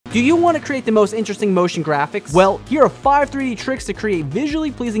Do you want to create the most interesting motion graphics? Well, here are 5 3D tricks to create visually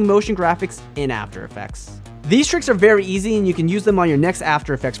pleasing motion graphics in After Effects. These tricks are very easy and you can use them on your next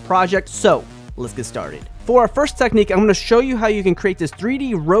After Effects project, so let's get started. For our first technique, I'm going to show you how you can create this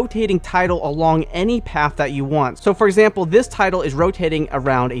 3D rotating title along any path that you want. So for example, this title is rotating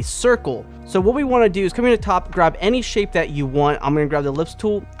around a circle. So what we want to do is come here to the top, grab any shape that you want. I'm going to grab the ellipse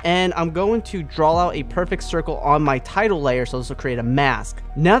tool and I'm going to draw out a perfect circle on my title layer, so this will create a mask.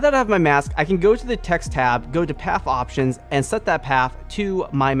 Now that I have my mask, I can go to the text tab, go to path options and set that path to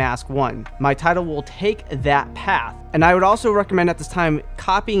my mask 1. My title will take that path. And I would also recommend at this time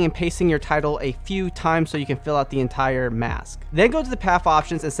copying and pasting your title a few times so you can fill out the entire mask. Then go to the path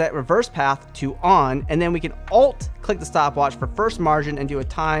options and set reverse path to on, and then we can alt click the stopwatch for first margin and do a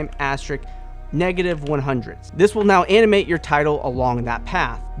time asterisk -100. This will now animate your title along that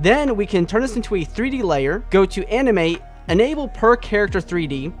path. Then we can turn this into a 3D layer, go to animate, enable per character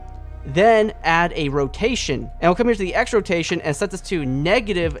 3D, then add a rotation. And we'll come here to the X rotation and set this to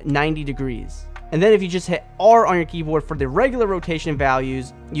 -90 degrees. And then if you just hit R on your keyboard for the regular rotation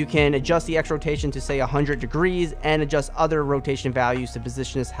values, you can adjust the X rotation to say 100 degrees and adjust other rotation values to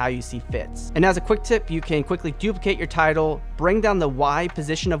position this how you see fits. And as a quick tip, you can quickly duplicate your title, bring down the Y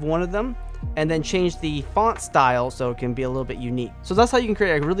position of one of them, and then change the font style so it can be a little bit unique. So that's how you can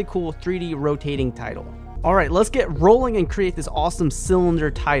create a really cool 3D rotating title. Alright, let's get rolling and create this awesome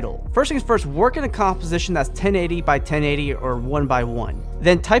cylinder title. First things first, work in a composition that's 1080 by 1080 or 1 by 1.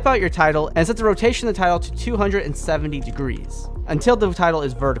 Then type out your title and set the rotation of the title to 270 degrees. Until the title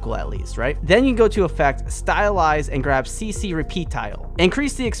is vertical at least, right? Then you can go to Effect, Stylize, and grab CC Repeat Tile.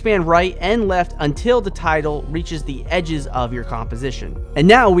 Increase the expand right and left until the title reaches the edges of your composition. And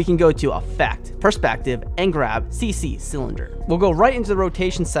now we can go to Effect, Perspective, and grab CC Cylinder. We'll go right into the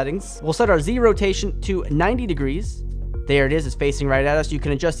rotation settings. We'll set our Z rotation to 90 degrees. There it is, it's facing right at us. You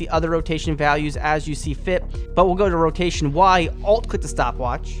can adjust the other rotation values as you see fit, but we'll go to rotation Y, alt click the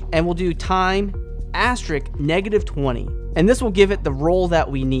stopwatch, and we'll do time asterisk -20. And this will give it the roll that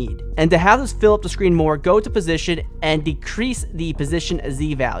we need. And to have this fill up the screen more, go to position and decrease the position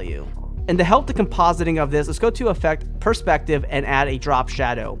Z value. And to help the compositing of this, let's go to Effect, Perspective, and add a drop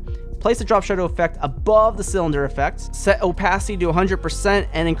shadow. Place the drop shadow effect above the cylinder effect, set opacity to 100%,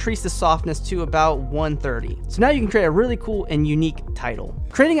 and increase the softness to about 130. So now you can create a really cool and unique title.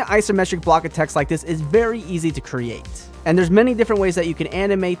 Creating an isometric block of text like this is very easy to create. And there's many different ways that you can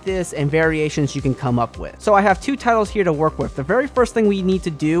animate this and variations you can come up with. So I have 2 titles here to work with. The very first thing we need to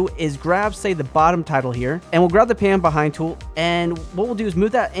do is grab, say, the bottom title here, and we'll grab the pan behind tool, and what we'll do is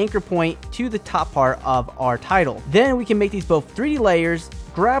move that anchor point to the top part of our title. Then we can make these both 3D layers,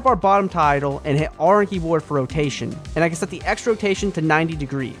 grab our bottom title, and hit R on keyboard for rotation. And I can set the X rotation to 90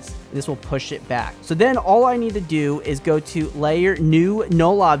 degrees. This will push it back. So then all I need to do is go to Layer, New,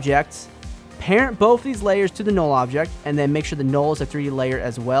 Null Object, parent both these layers to the null object, and then make sure the null is a 3D layer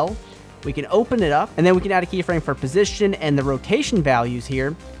as well. We can open it up, and then we can add a keyframe for position and the rotation values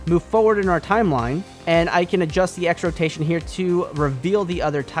here, move forward in our timeline, and I can adjust the X rotation here to reveal the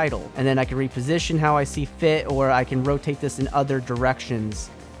other title. And then I can reposition how I see fit, or I can rotate this in other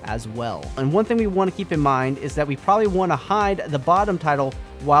directions as well. And one thing we want to keep in mind is that we probably want to hide the bottom title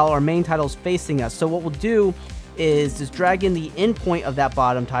while our main title is facing us. So what we'll do is just drag in the endpoint of that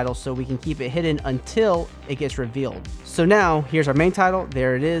bottom title so we can keep it hidden until it gets revealed. So now here's our main title,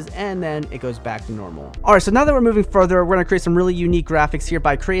 there it is, and then it goes back to normal. Alright, so now that we're moving further, we're going to create some really unique graphics here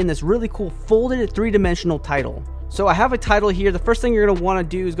by creating this really cool folded 3-dimensional title. So I have a title here. The first thing you're going to want to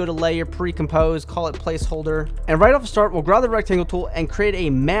do is go to Layer, Pre-Compose, call it Placeholder, and right off the start, we'll grab the rectangle tool and create a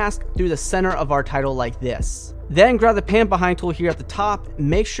mask through the center of our title like this. Then grab the pan behind tool here at the top,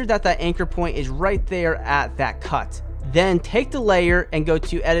 make sure that that anchor point is right there at that cut. Then take the layer and go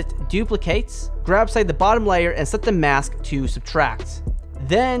to Edit, Duplicates, grab say the bottom layer and set the mask to Subtract.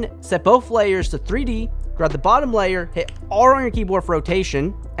 Then set both layers to 3D, grab the bottom layer, hit R on your keyboard for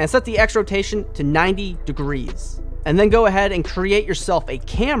rotation, and set the X rotation to 90 degrees. And then go ahead and create yourself a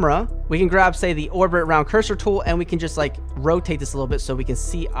camera. We can grab say the Orbit Around Cursor tool and we can just like rotate this a little bit so we can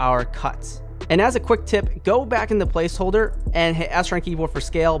see our cuts. And as a quick tip, go back in the placeholder and hit S on keyboard for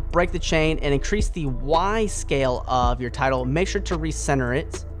scale, break the chain, and increase the Y scale of your title. Make sure to recenter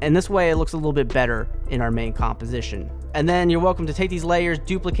it, and this way it looks a little bit better in our main composition. And then you're welcome to take these layers,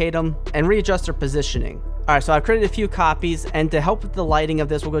 duplicate them, and readjust their positioning. Alright, so I've created a few copies, and to help with the lighting of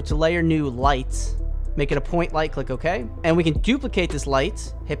this, we'll go to Layer, New, Light, make it a point light, click OK, and we can duplicate this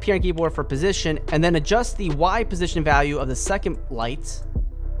light, hit P on keyboard for position, and then adjust the Y position value of the second light.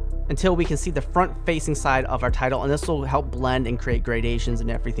 until we can see the front facing side of our title, and this will help blend and create gradations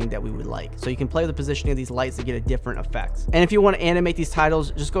and everything that we would like. So you can play with the positioning of these lights to get a different effect. And if you want to animate these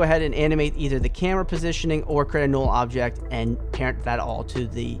titles, just go ahead and animate either the camera positioning or create a null object and parent that all to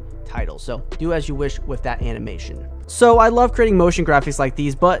the title. So do as you wish with that animation. So I love creating motion graphics like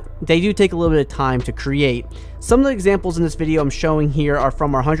these, but they do take a little bit of time to create. Some of the examples in this video I'm showing here are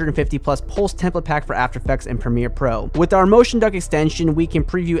from our 150 plus Pulse template pack for After Effects and Premiere Pro. With our Motion Duck extension, we can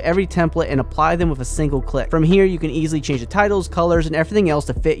preview every template and apply them with a single click. From here, you can easily change the titles, colors, and everything else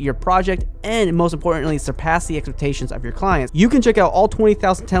to fit your project, and most importantly, surpass the expectations of your clients. You can check out all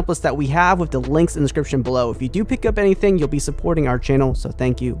 20,000 templates that we have with the links in the description below. If you do pick up anything, you'll be supporting our channel, so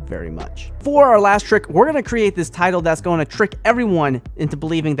thank you very much. For our last trick, we're going to create this title that's going to trick everyone into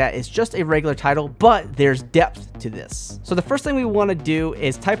believing that it's just a regular title, but there's depth to this. So the first thing we want to do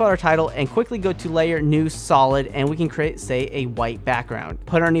is type out our title and quickly go to layer, new, solid, and we can create, say, a white background.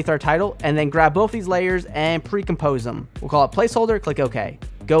 Put underneath our title and then grab both these layers and pre-compose them. We'll call it placeholder, click OK.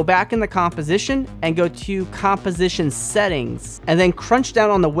 Go back in the composition and go to composition settings and then crunch down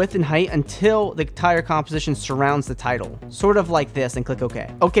on the width and height until the entire composition surrounds the title, sort of like this, and click OK.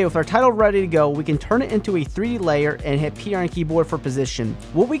 Okay, with our title ready to go, we can turn it into a 3D layer and hit P on keyboard for position.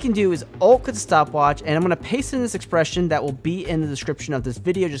 What we can do is alt-click the stopwatch, and I'm going to paste in this expression that will be in the description of this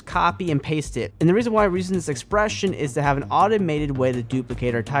video. Just copy and paste it. And the reason why we're using this expression is to have an automated way to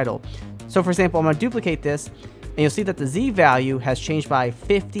duplicate our title. So for example, I'm going to duplicate this, and you'll see that the Z value has changed by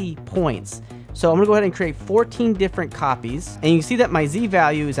 50 points. So I'm gonna go ahead and create 14 different copies, and you can see that my Z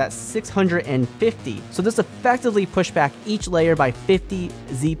value is at 650. So this effectively pushed back each layer by 50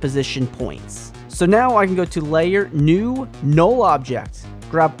 Z position points. So now I can go to layer, new, null object,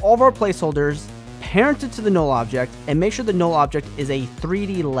 grab all of our placeholders, parent it to the null object, and make sure the null object is a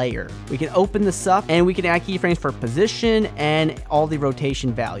 3D layer. We can open this up and we can add keyframes for position and all the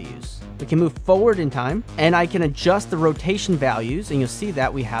rotation values. We can move forward in time, and I can adjust the rotation values, and you'll see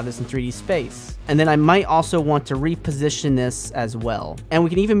that we have this in 3D space. And then I might also want to reposition this as well. And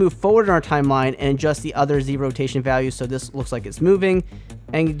we can even move forward in our timeline and adjust the other Z rotation values so this looks like it's moving,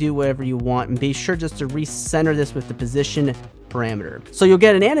 and you can do whatever you want. And be sure just to recenter this with the position parameter. So you'll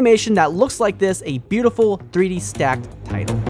get an animation that looks like this, a beautiful 3D stacked title.